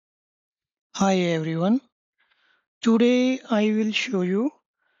Hi everyone. Today I will show you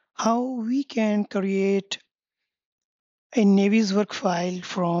how we can create a Navisworks file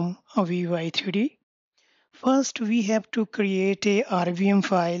from Aveva E3D. First we have to create a RVM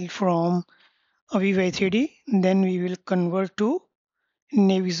file from Aveva E3D. Then we will convert to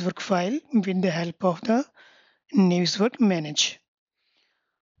Navisworks file with the help of the Navisworks manage.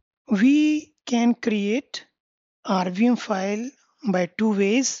 We can create RVM file by two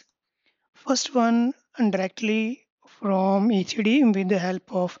ways. First one directly from E3D with the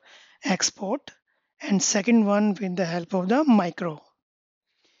help of export, and second one with the help of the micro.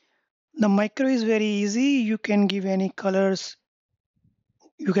 The micro is very easy. You can give any colors.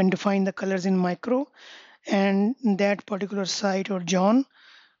 You can define the colors in micro, and that particular site or zone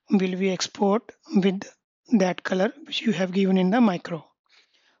will be export with that color which you have given in the micro.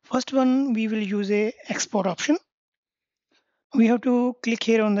 First one, we will use a export option. We have to click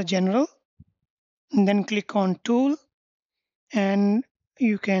here on the general, and then click on tool, and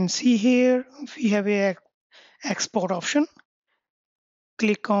you can see here we have a export option.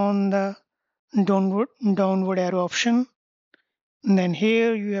 Click on the downward arrow option, and then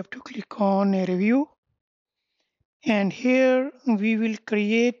here you have to click on a review, and here we will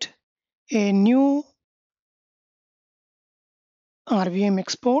create a new RVM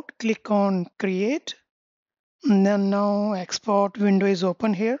export. Click on create, and then now export window is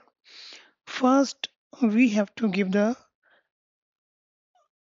open here. First we have to give the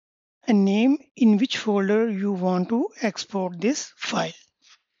a name in which folder you want to export this file.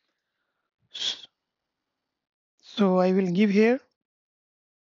 So I will give here.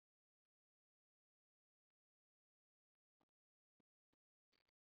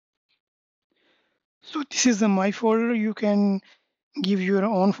 So this is the my folder. You can give your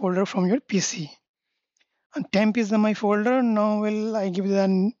own folder from your PC. And temp is the my folder. Now will I give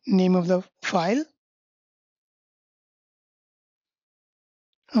the name of the file.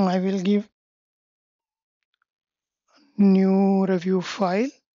 I will give new review file,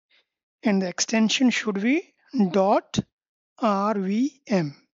 and the extension should be .rvm.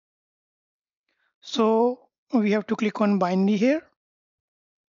 So we have to click on binary here,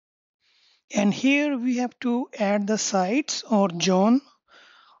 and here we have to add the sites or zone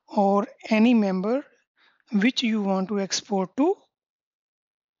or any member which you want to export to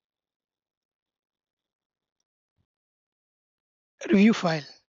review file.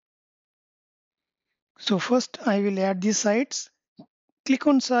 So first I will add these sites. Click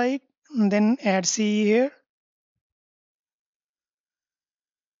on site and then add CE here.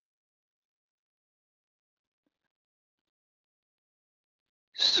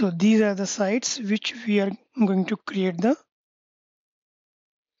 So these are the sites which we are going to create the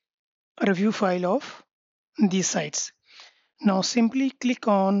review file of these sites. Now simply click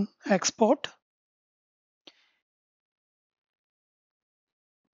on export.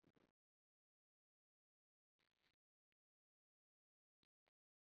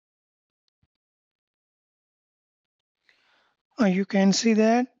 You can see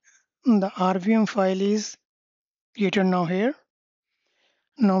that the RVM file is created now here.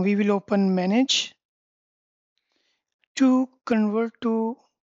 Now we will open manage. To convert to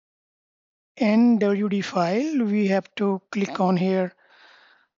NWD file, we have to click on here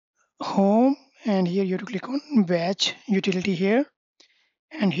home, and here you have to click on batch utility here,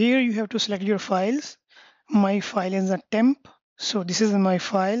 and here you have to select your files. My file is a temp, so this is my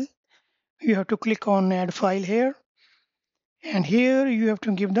file. You have to click on add file here, and here you have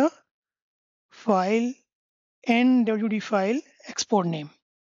to give the file NWD file export name.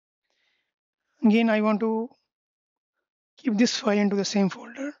 Again, I want to keep this file into the same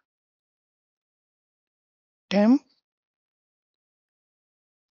folder, temp,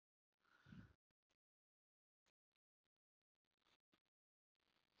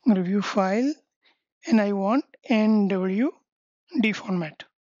 review file, and I want NWD format.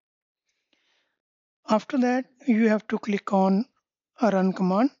 After that, you have to click on a run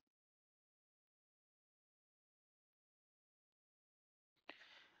command.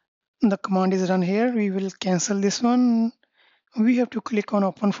 The command is run here. We will cancel this one. We have to click on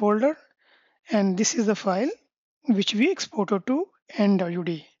open folder, and this is the file which we exported to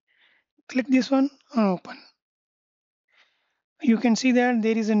NWD. Click this one and open. You can see that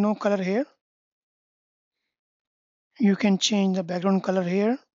there is a no color here. You can change the background color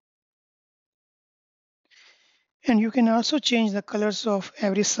here, and you can also change the colors of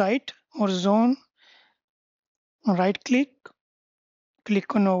every site or zone. Right click,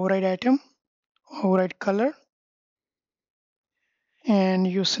 click on override item, override color, and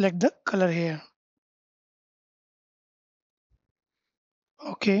you select the color here.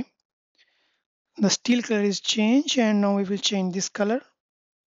 Okay. The steel color is changed, and now we will change this color.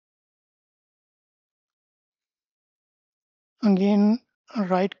 Again,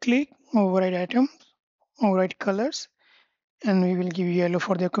 right click, override items, override colors, and we will give yellow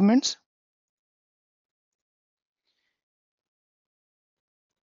for the comments.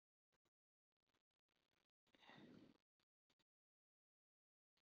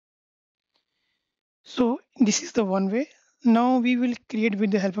 So this is the one way. Now we will create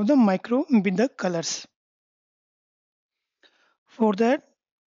with the help of the micro with the colors. For that,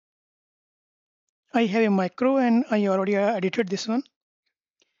 I have a micro and I already edited this one.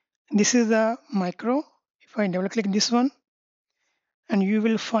 This is the micro. If I double click this one, and you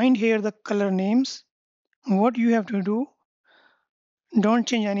will find here the color names. What you have to do, don't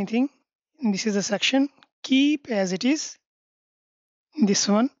change anything. This is the section. Keep as it is. This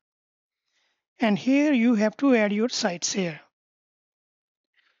one. And here you have to add your sites here.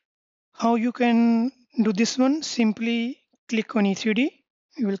 How you can do this one? Simply click on E3D.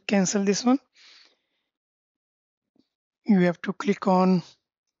 You will cancel this one. You have to click on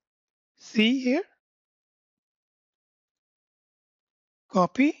C here,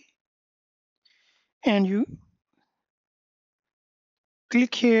 copy, and you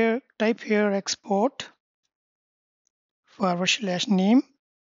click here, type here export /name,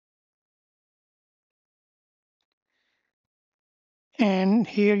 and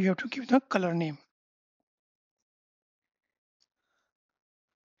here you have to give the color name.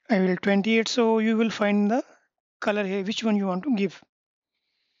 I will 28, so you will find the color here, which one you want to give.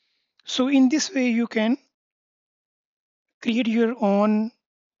 So in this way you can create your own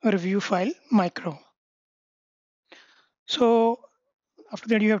review file micro. So after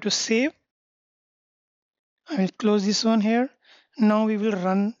that you have to save. I will close this one here. Now we will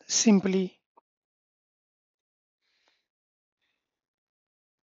run simply.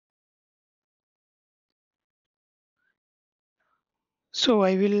 So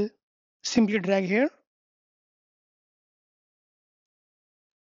I will simply drag here.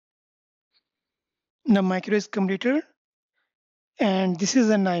 The micro is completed, and this is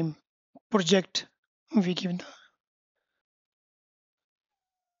the name project we give the.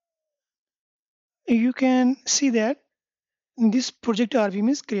 You can see that this project RVM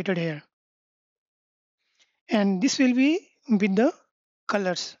is created here, and this will be with the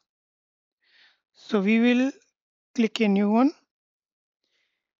colors. So we will click a new one.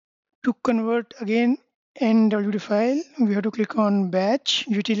 To convert again NWD file, we have to click on batch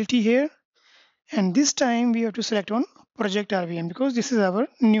utility here, and this time we have to select on project RVM because this is our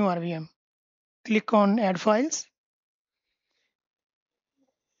new RVM. Click on add files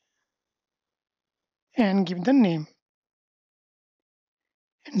and give the name,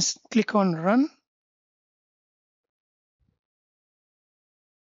 and click on run.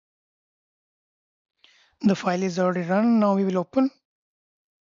 The file is already run. Now we will open,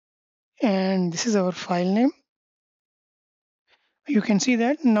 and this is our file name. You can see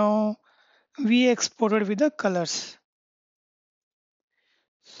that now we exported with the colors.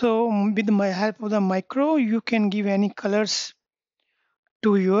 So with the help of the micro, you can give any colors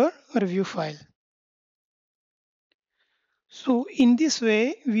to your review file. So in this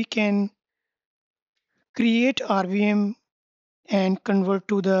way, we can create RVM and convert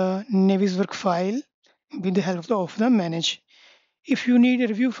to the Navisworks file with the help of the manage. If you need a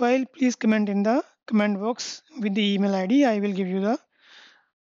review file, please comment in the comment box with the email ID. I will give you the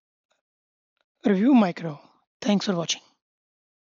review micro. Thanks for watching.